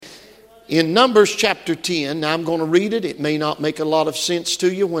In Numbers chapter 10, now I'm going to read it. It may not make a lot of sense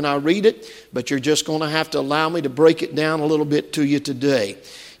to you when I read it, but you're just going to have to allow me to break it down a little bit to you today.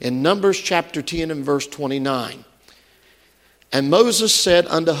 In Numbers chapter 10 and verse 29. And Moses said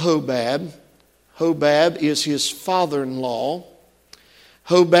unto Hobab, Hobab is his father-in-law,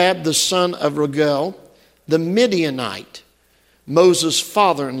 Hobab the son of Reuel, the Midianite, Moses'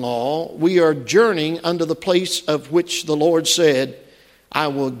 father-in-law, we are journeying unto the place of which the Lord said, I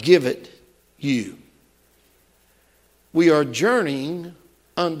will give it you. We are journeying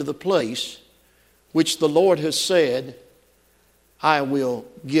unto the place which the Lord has said, I will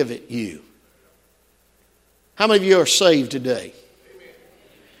give it you. How many of you are saved today?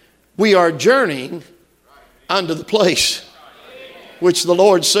 We are journeying unto the place which the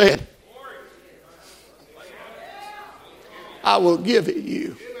Lord said, I will give it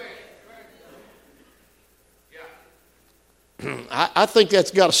you. I think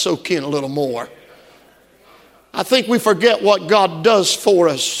that's got to soak in a little more. I think we forget what God does for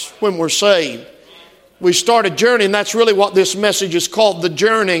us when we're saved. We start a journey, and that's really what this message is called, the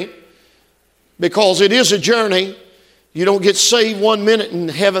journey, because it is a journey. You don't get saved one minute and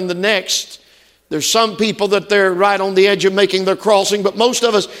heaven the next. There's some people that they're right on the edge of making their crossing, but most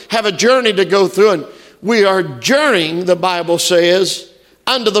of us have a journey to go through, and we are journeying, the Bible says,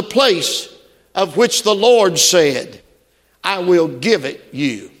 unto the place of which the Lord said, I will give it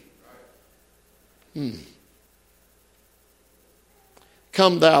you.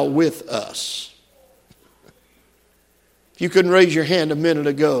 Come thou with us. If you couldn't raise your hand a minute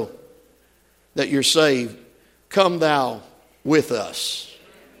ago that you're saved, come thou with us.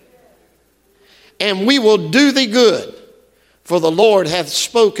 And we will do thee good, for the Lord hath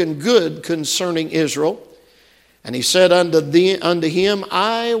spoken good concerning Israel. And he said unto him,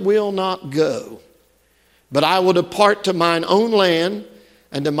 I will not go, but I will depart to mine own land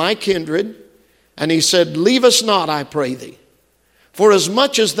and to my kindred. And he said, leave us not, I pray thee. For as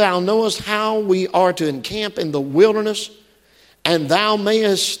much as thou knowest how we are to encamp in the wilderness, and thou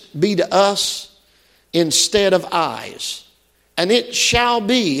mayest be to us instead of eyes. And it shall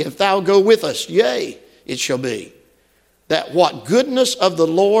be, if thou go with us, yea, it shall be, that what goodness of the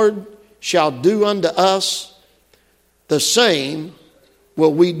Lord shall do unto us, the same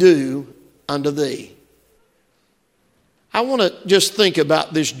will we do unto thee. I want to just think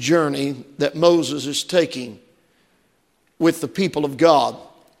about this journey that Moses is taking with the people of God.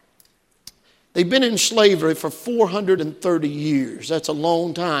 They've been in slavery for 430 years. That's a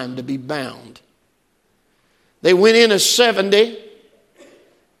long time to be bound. They went in as 70,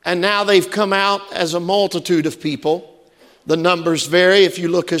 and now they've come out as a multitude of people. The numbers vary. If you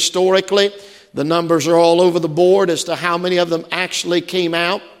look historically, the numbers are all over the board as to how many of them actually came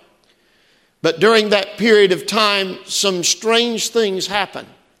out. But during that period of time, some strange things happen.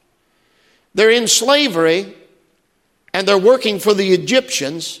 They're in slavery, and they're working for the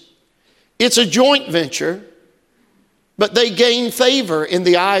Egyptians. It's a joint venture, but they gain favor in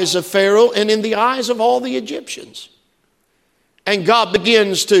the eyes of Pharaoh and in the eyes of all the Egyptians. And God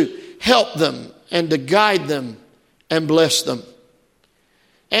begins to help them and to guide them and bless them.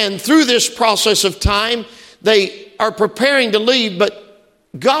 And through this process of time, they are preparing to leave, but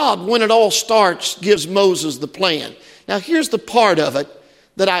God, when it all starts, gives Moses the plan. Now, here's the part of it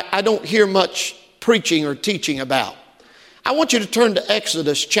that I don't hear much preaching or teaching about. I want you to turn to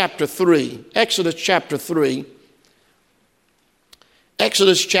Exodus chapter 3. Exodus chapter 3.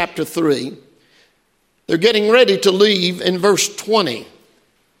 Exodus chapter 3. They're getting ready to leave in verse 20.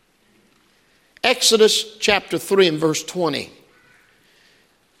 Exodus chapter 3 and verse 20.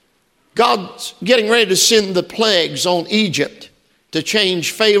 God's getting ready to send the plagues on Egypt to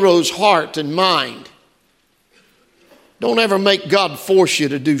change Pharaoh's heart and mind. Don't ever make God force you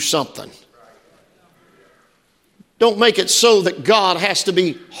to do something. Don't make it so that God has to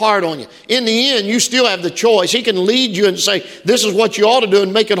be hard on you. In the end, you still have the choice. He can lead you and say, this is what you ought to do,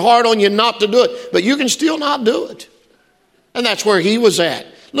 and make it hard on you not to do it. But you can still not do it. And that's where he was at.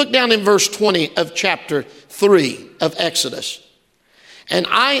 Look down in verse 20 of chapter 3 of Exodus. And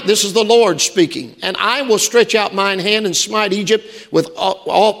this is the Lord speaking, and I will stretch out mine hand and smite Egypt with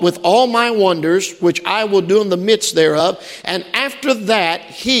all my wonders, which I will do in the midst thereof. And after that,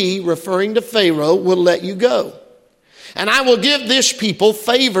 he, referring to Pharaoh, will let you go. And I will give this people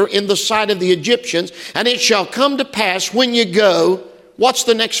favor in the sight of the Egyptians, and it shall come to pass when you go, what's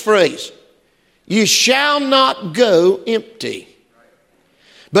the next phrase? You shall not go empty,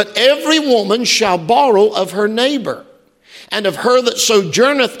 but every woman shall borrow of her neighbor, and of her that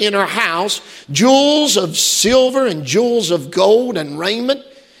sojourneth in her house, jewels of silver and jewels of gold and raiment,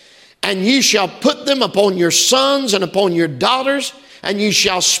 and ye shall put them upon your sons and upon your daughters, and you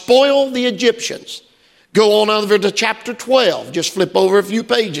shall spoil the Egyptians. Go on over to chapter 12. Just flip over a few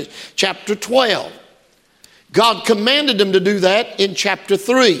pages. Chapter 12. God commanded them to do that in chapter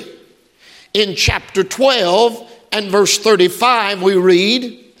 3. In chapter 12 and verse 35 we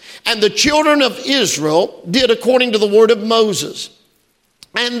read, and the children of Israel did according to the word of Moses.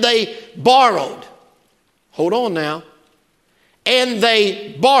 And they borrowed. Hold on now. And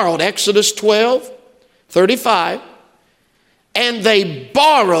they borrowed, Exodus 12, 35. And they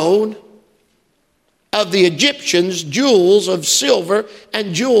borrowed of the Egyptians jewels of silver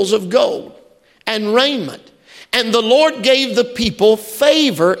and jewels of gold and raiment. And the Lord gave the people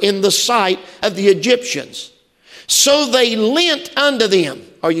favor in the sight of the Egyptians. So they lent unto them.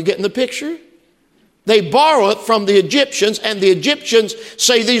 Are you getting the picture? They borrow it from the Egyptians, and the Egyptians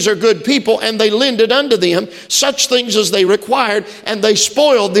say these are good people, and they lended unto them such things as they required, and they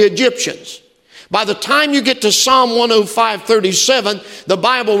spoiled the Egyptians. By the time you get to Psalm 105:37, the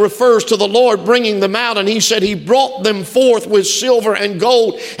Bible refers to the Lord bringing them out, and he said he brought them forth with silver and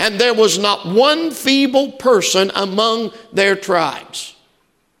gold, and there was not one feeble person among their tribes.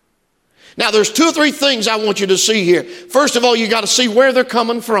 Now there's 2 or 3 things I want you to see here. First of all, you got to see where they're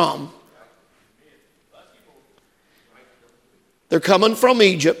coming from. They're coming from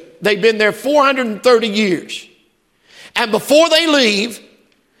Egypt. They've been there 430 years. And before they leave,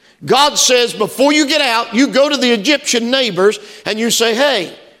 God says, before you get out, you go to the Egyptian neighbors and you say,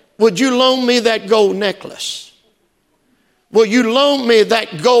 hey, would you loan me that gold necklace? Will you loan me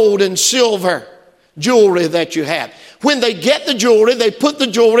that gold and silver jewelry that you have? When they get the jewelry, they put the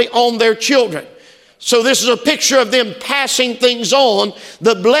jewelry on their children. So this is a picture of them passing things on,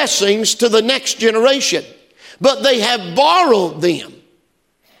 the blessings to the next generation. But they have borrowed them.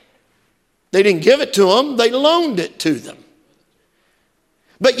 They didn't give it to them, they loaned it to them.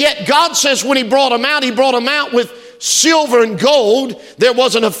 But yet God says when he brought them out with silver and gold. There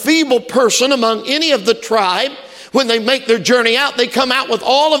wasn't a feeble person among any of the tribe. When they make their journey out, they come out with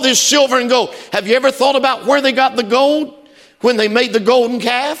all of this silver and gold. Have you ever thought about where they got the gold when they made the golden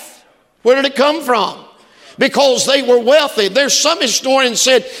calf? Where did it come from? Because they were wealthy. There's some historians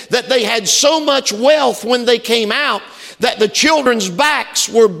said that they had so much wealth when they came out that the children's backs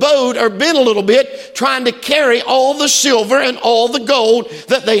were bowed or bent a little bit trying to carry all the silver and all the gold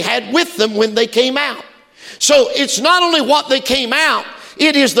that they had with them when they came out. So it's not only what they came out,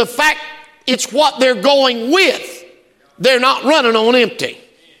 it is the fact it's what they're going with. They're not running on empty.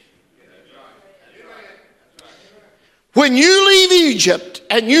 When you leave Egypt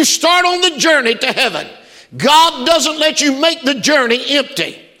and you start on the journey to heaven, God doesn't let you make the journey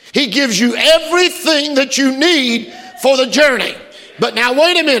empty. He gives you everything that you need for the journey. But now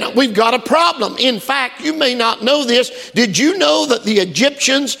wait a minute, we've got a problem. In fact, you may not know this. Did you know that the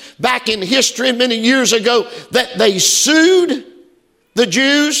Egyptians back in history many years ago, that they sued the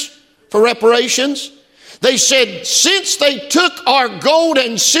Jews for reparations? They said, since they took our gold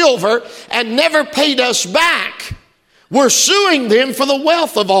and silver and never paid us back, we're suing them for the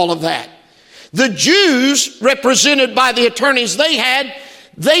wealth of all of that. The Jews, represented by the attorneys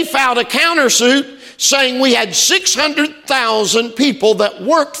they filed a countersuit saying we had 600,000 people that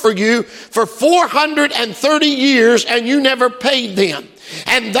worked for you for 430 years and you never paid them.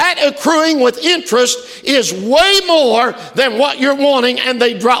 And that accruing with interest is way more than what you're wanting, and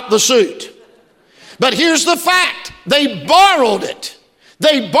they dropped the suit. But here's the fact. They borrowed it.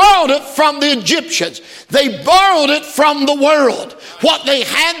 They borrowed it from the Egyptians. They borrowed it from the world. What they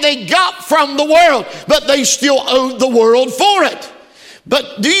had, they got from the world, but they still owed the world for it.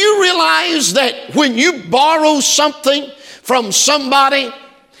 But do you realize that when you borrow something from somebody,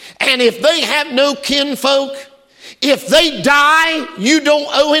 and if they have no kinfolk, if they die, you don't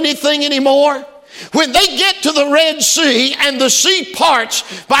owe anything anymore? When they get to the Red Sea and the sea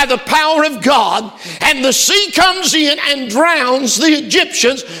parts by the power of God and the sea comes in and drowns the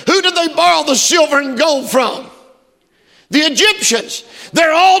Egyptians, who did they borrow the silver and gold from? The Egyptians.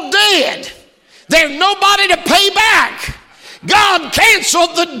 They're all dead. There's nobody to pay back. God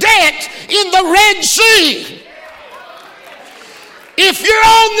canceled the debt in the Red Sea. If you're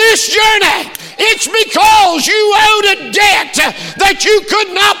on this journey, it's because you owed a debt that you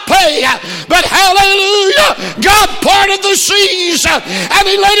could not pay. But hallelujah, God parted the seas and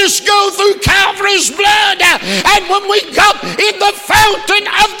He let us go through Calvary's blood. And when we got in the fountain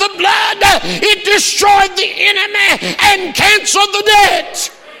of the blood, it destroyed the enemy and canceled the debt.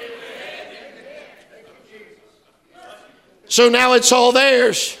 So now it's all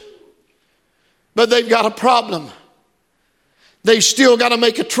theirs. But they've got a problem. They still got to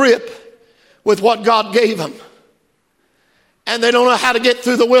make a trip with what God gave them. And they don't know how to get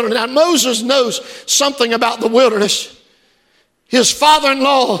through the wilderness. Now Moses knows something about the wilderness. His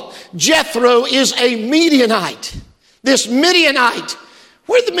father-in-law, Jethro, is a Midianite. This Midianite,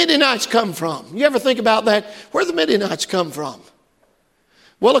 where did the Midianites come from? You ever think about that? Where did the Midianites come from?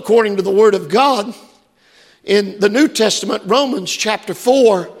 Well, according to the Word of God, in the New Testament, Romans chapter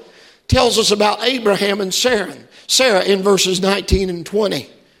 4 tells us about Abraham and Sarah in verses 19 and 20.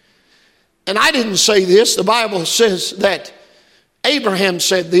 And I didn't say this. The Bible says that Abraham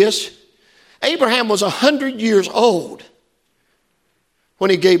said this. Abraham was 100 years old when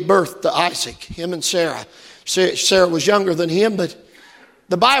he gave birth to Isaac, him and Sarah. Sarah was younger than him, but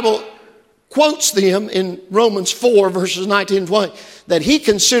the Bible quotes them in Romans 4, verses 19 and 20, that he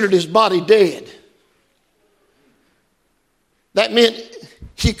considered his body dead. That meant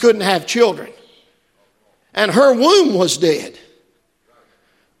he couldn't have children. And her womb was dead.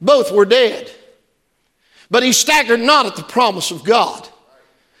 Both were dead. But he staggered not at the promise of God.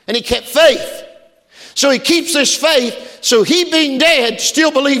 And he kept faith. So he keeps this faith, so he being dead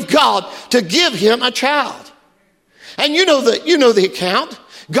still believed God to give him a child. And you know the account.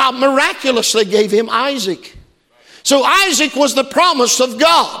 God miraculously gave him Isaac. So Isaac was the promise of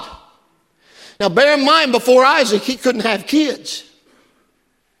God. Now bear in mind, before Isaac, he couldn't have kids.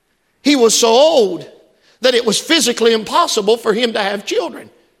 He was so old that it was physically impossible for him to have children.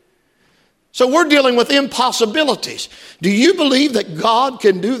 So we're dealing with impossibilities. Do you believe that God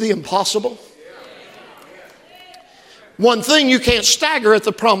can do the impossible? One thing, you can't stagger at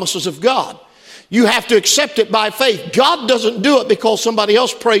the promises of God. You have to accept it by faith. God doesn't do it because somebody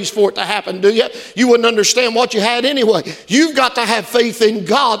else prays for it to happen, do you? You wouldn't understand what you had anyway. You've got to have faith in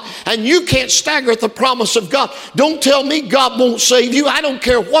God, and you can't stagger at the promise of God. Don't tell me God won't save you. I don't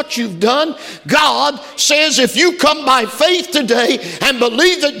care what you've done. God says if you come by faith today and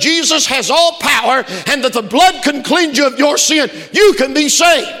believe that Jesus has all power and that the blood can cleanse you of your sin, you can be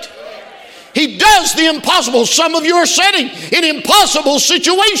saved. He does the impossible. Some of you are sitting in impossible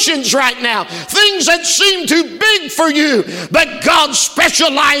situations right now. Things that seem too big for you. But God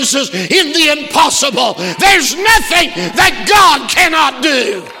specializes in the impossible. There's nothing that God cannot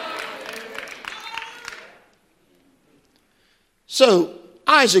do. So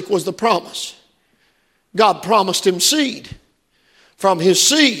Isaac was the promise. God promised him seed. From his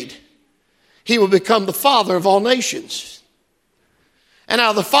seed, he will become the father of all nations. And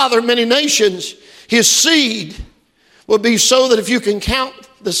out of the father of many nations, his seed will be so that if you can count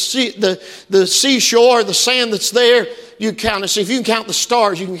the seashore, the sand that's there, you count it. If you can count the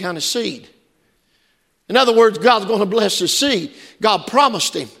stars, you can count his seed. In other words, God's going to bless his seed. God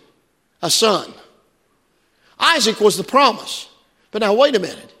promised him a son. Isaac was the promise. But now wait a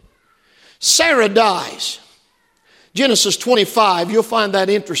minute. Sarah dies. Genesis 25, you'll find that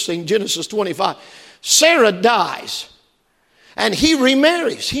interesting. Genesis 25. Sarah dies. And he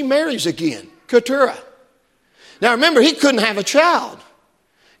remarries. He marries again. Keturah. Now remember, he couldn't have a child.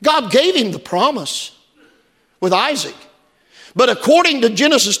 God gave him the promise with Isaac. But according to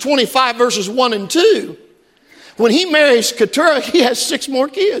Genesis 25 verses 1 and 2, when he marries Keturah, he has 6 more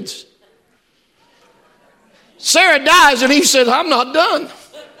kids. Sarah dies and he said, I'm not done.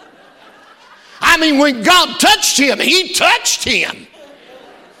 I mean, when God touched him, he touched him.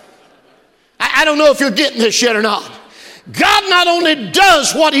 I don't know if you're getting this yet or not. God not only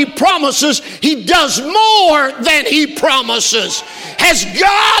does what he promises, he does more than he promises. Has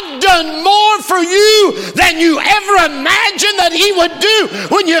God done more for you than you ever imagined that he would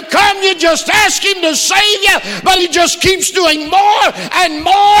do? When you come, you just ask him to save you, but he just keeps doing more and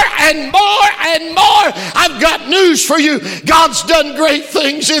more and more and more. I've got news for you. God's done great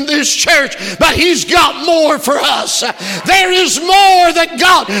things in this church, but he's got more for us. There is more that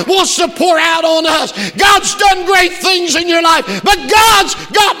God wants to pour out on us. God's done great things in your life, but God's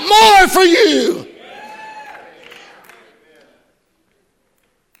got more for you.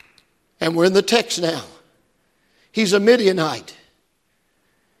 And we're in the text now. He's a Midianite.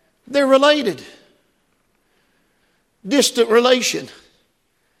 They're related. Distant relation.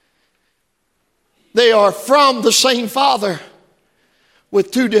 They are from the same father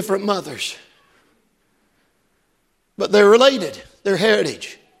with 2 different mothers. But they're related. Their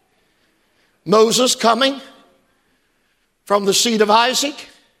heritage. Moses coming from the seed of Isaac.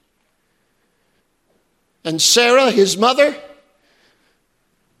 And Sarah, his mother.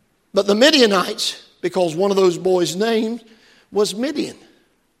 But the Midianites, because one of those boys' name was Midian.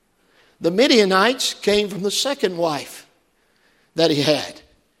 The Midianites came from the second wife that he had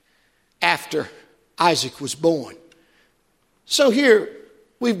after Isaac was born. So here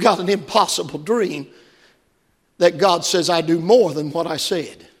we've got an impossible dream that God says, I do more than what I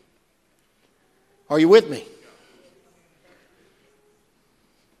said. Are you with me?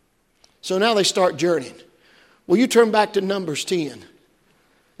 So now they start journeying. Will you turn back to Numbers 10?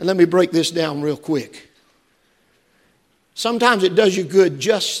 And let me break this down real quick. Sometimes it does you good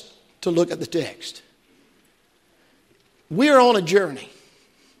just to look at the text. We're on a journey.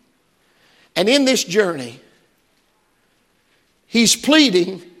 And in this journey, he's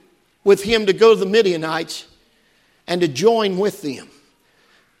pleading with him to go to the Midianites and to join with them.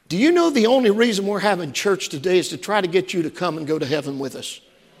 Do you know the only reason we're having church today is to try to get you to come and go to heaven with us?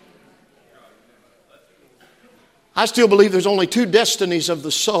 I still believe there's only two destinies of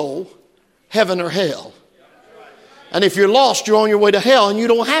the soul, heaven or hell. And if you're lost, you're on your way to hell, and you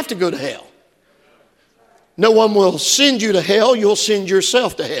don't have to go to hell. No one will send you to hell. You'll send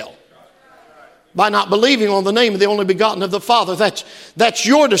yourself to hell by not believing on the name of the only begotten of the Father. That's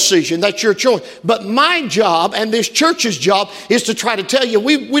your decision. That's your choice. But my job and this church's job is to try to tell you,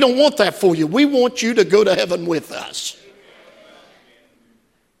 we don't want that for you. We want you to go to heaven with us.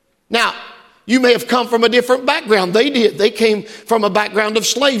 Now, you may have come from a different background. They did. They came from a background of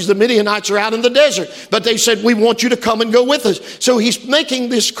slaves. The Midianites are out in the desert. But they said, we want you to come and go with us. So he's making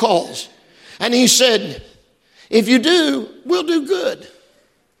this calls. And he said, if you do, we'll do good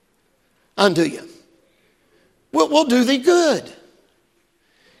unto you. We'll do thee good.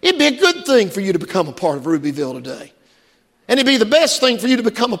 It'd be a good thing for you to become a part of Rubyville today. And it'd be the best thing for you to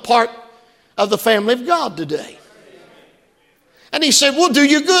become a part of the family of God today. And he said, we'll do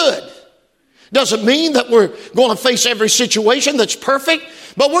you good. Doesn't mean that we're going to face every situation that's perfect,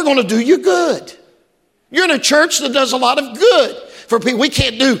 but we're going to do you good. You're in a church that does a lot of good for people. We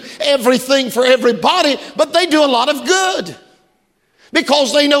can't do everything for everybody, but they do a lot of good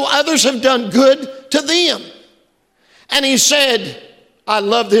because they know others have done good to them. And he said, I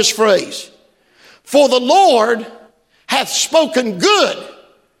love this phrase, for the Lord hath spoken good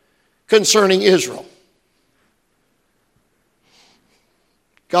concerning Israel.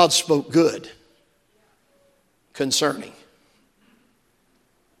 God spoke good concerning.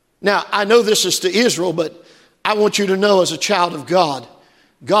 Now, I know this is to Israel, but I want you to know as a child of God,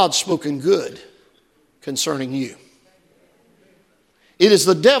 God's spoken good concerning you. It is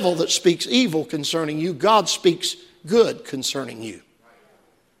the devil that speaks evil concerning you. God speaks good concerning you.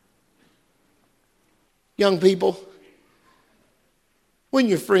 Young people, when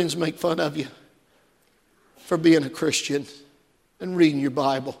your friends make fun of you for being a Christian and reading your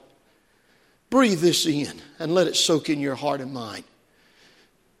Bible, breathe this in and let it soak in your heart and mind.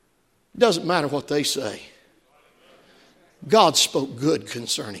 It doesn't matter what they say. God spoke good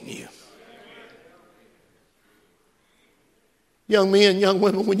concerning you. Young men, young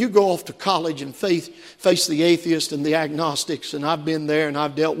women, when you go off to college and face the atheists and the agnostics, and I've been there and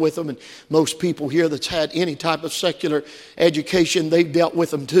I've dealt with them, and most people here that's had any type of secular education, they've dealt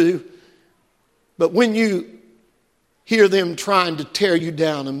with them too. But when you hear them trying to tear you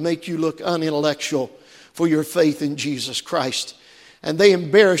down and make you look unintellectual for your faith in Jesus Christ, and they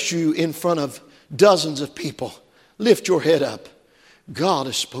embarrass you in front of dozens of people, lift your head up. God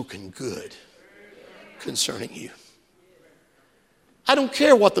has spoken good concerning you. I don't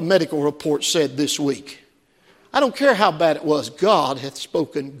care what the medical report said this week. I don't care how bad it was. God hath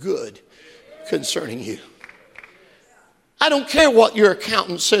spoken good concerning you. I don't care what your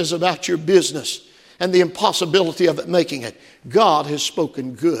accountant says about your business and the impossibility of it making it. God has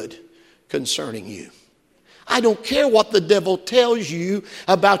spoken good concerning you. I don't care what the devil tells you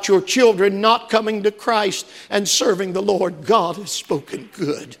about your children not coming to Christ and serving the Lord. God has spoken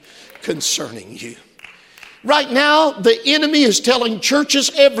good concerning you. Right now, the enemy is telling churches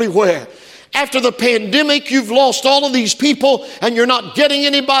everywhere, after the pandemic, you've lost all of these people and you're not getting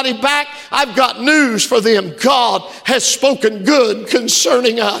anybody back. I've got news for them. God has spoken good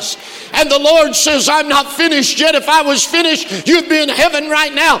concerning us. And the Lord says, I'm not finished yet. If I was finished, you'd be in heaven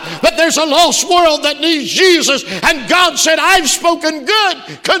right now. But there's a lost world that needs Jesus. And God said, I've spoken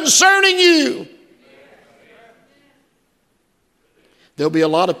good concerning you. There'll be a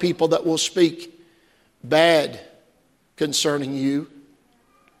lot of people that will speak bad concerning you.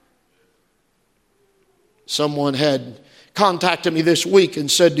 Someone had contacted me this week and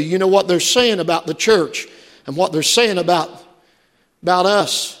said, do you know what they're saying about the church and what they're saying about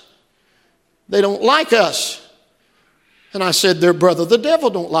us? They don't like us. And I said, their brother, the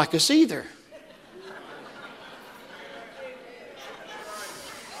devil, don't like us either.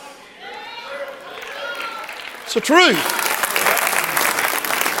 It's the truth.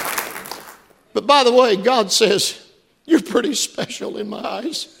 But by the way, God says, you're pretty special in my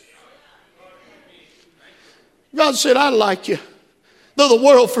eyes. God said, I like you. Though the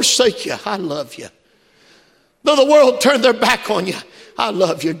world forsake you, I love you. Though the world turn their back on you, I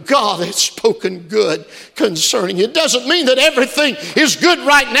love you. God has spoken good concerning you. It doesn't mean that everything is good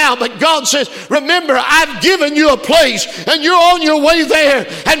right now, but God says, remember, I've given you a place and you're on your way there.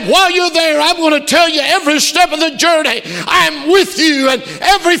 And while you're there, I'm going to tell you every step of the journey, I'm with you and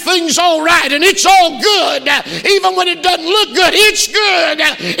everything's all right and it's all good. Even when it doesn't look good, it's good.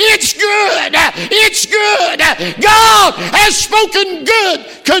 It's good. It's good. God has spoken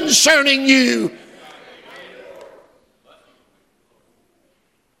good concerning you.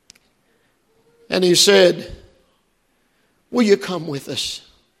 And he said, will you come with us?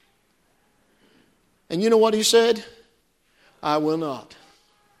 And you know what he said? I will not.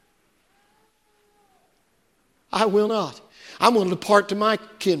 I will not. I'm going to depart to my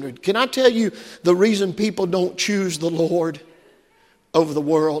kindred. Can I tell you the reason people don't choose the Lord over the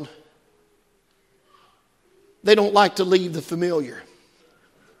world? They don't like to leave the familiar.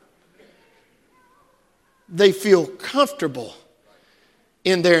 They feel comfortable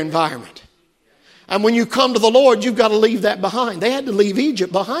in their environment. And when you come to the Lord, you've got to leave that behind. They had to leave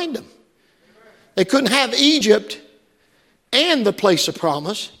Egypt behind them. They couldn't have Egypt and the place of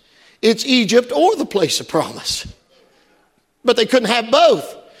promise. It's Egypt or the place of promise. But they couldn't have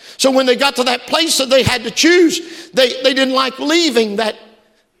both. So when they got to that place that they had to choose, they didn't like leaving that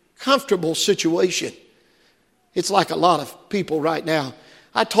comfortable situation. It's like a lot of people right now.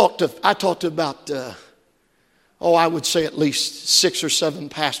 I talked to about, I would say at least 6 or 7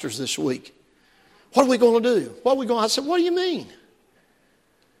 pastors this week. What are we going to do? I said, what do you mean?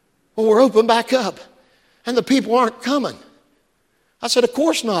 Well, we're open back up and the people aren't coming. I said, of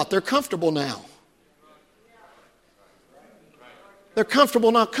course not. They're comfortable now. They're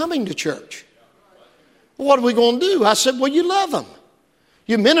comfortable not coming to church. Well, what are we going to do? I said, well, you love them.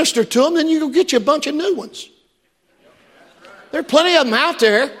 You minister to them, then you go get you a bunch of new ones. There are plenty of them out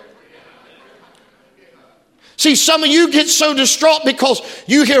there. See, some of you get so distraught because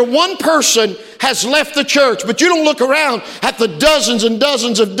you hear one person has left the church, but you don't look around at the dozens and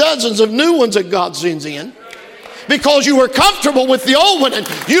dozens of new ones that God sends in. Because you were comfortable with the old one and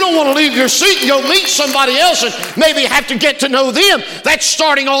you don't want to leave your seat and go meet somebody else and maybe have to get to know them. That's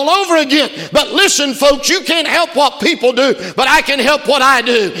starting all over again. But listen, folks, you can't help what people do, but I can help what I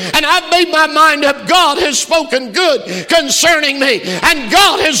do. And I've made my mind up. God has spoken good concerning me. And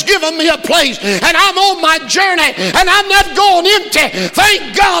God has given me a place. And I'm on my journey and I'm not going empty.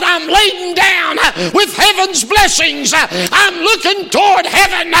 Thank God I'm laden down with heaven's blessings. I'm looking toward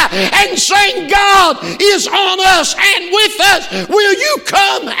heaven and saying God is on us and with us. Will you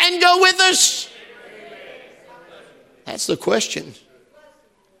come and go with us? That's the question.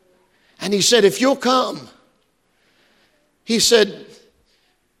 And he said, if you'll come, he said,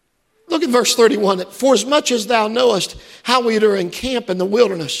 look at verse 31. For as much as thou knowest how we are encamp in the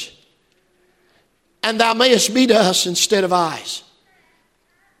wilderness, and thou mayest be to us instead of eyes.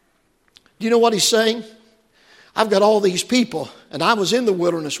 Do you know what he's saying? I've got all these people, and I was in the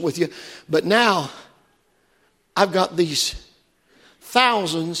wilderness with you, but now I've got these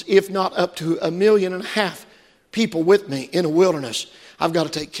thousands, if not up to 1.5 million people with me in a wilderness I've got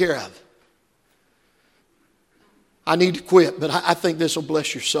to take care of. I need to quit, but I think this will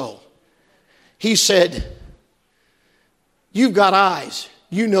bless your soul. He said, you've got eyes.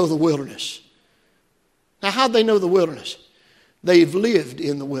 You know the wilderness. Now, how'd they know the wilderness? They've lived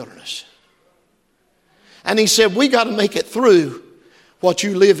in the wilderness. And he said, we got to make it through what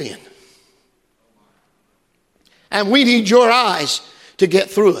you live in. And we need your eyes to get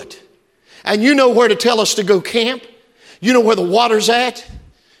through it. And you know where to tell us to go camp. You know where the water's at.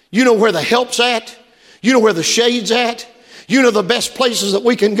 You know where the help's at. You know where the shade's at. You know the best places that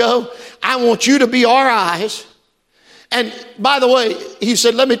we can go. I want you to be our eyes. And by the way, he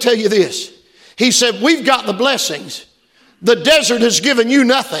said, let me tell you this. He said, we've got the blessings. The desert has given you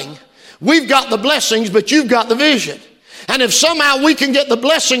nothing. We've got the blessings, but you've got the vision. And if somehow we can get the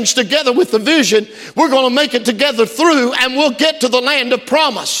blessings together with the vision, we're going to make it together through and we'll get to the land of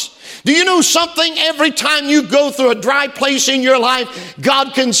promise. Do you know something? Every time you go through a dry place in your life,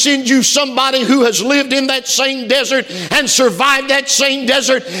 God can send you somebody who has lived in that same desert and survived that same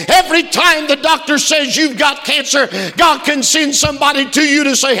desert. Every time the doctor says you've got cancer, God can send somebody to you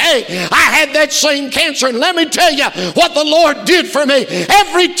to say, hey, I had that same cancer, and let me tell you what the Lord did for me.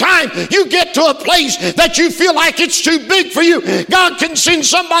 Every time you get to a place that you feel like it's too big for you, God can send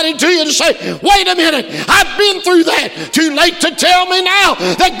somebody to you to say, wait a minute, I've been through that. Too late to tell me now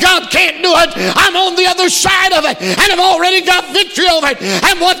that God can't do it. I'm on the other side of it, and I've already got victory over it.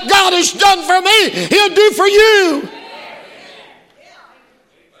 And what God has done for me, He'll do for you.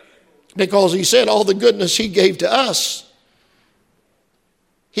 Because He said all the goodness He gave to us,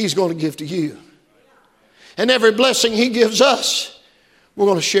 He's going to give to you. And every blessing He gives us, we're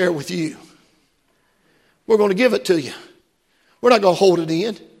going to share it with you. We're going to give it to you. We're not going to hold it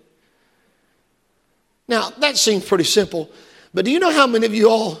in. Now, that seems pretty simple. But do you know how many of you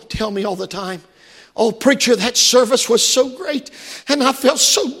all tell me all the time, oh, preacher, that service was so great, and I felt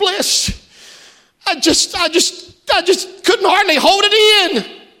so blessed. I just couldn't hardly hold it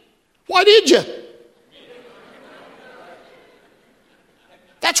in. Why did you?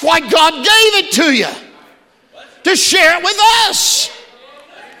 That's why God gave it to you, to share it with us.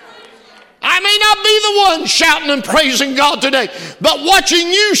 I may not be the one shouting and praising God today, but watching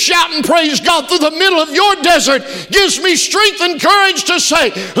you shout and praise God through the middle of your desert gives me strength and courage to say,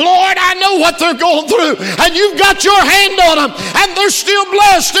 Lord, I know what they're going through, and you've got your hand on them, and they're still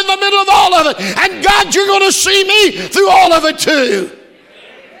blessed in the middle of all of it. And God, you're going to see me through all of it too.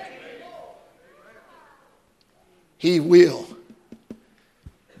 He will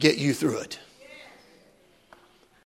get you through it.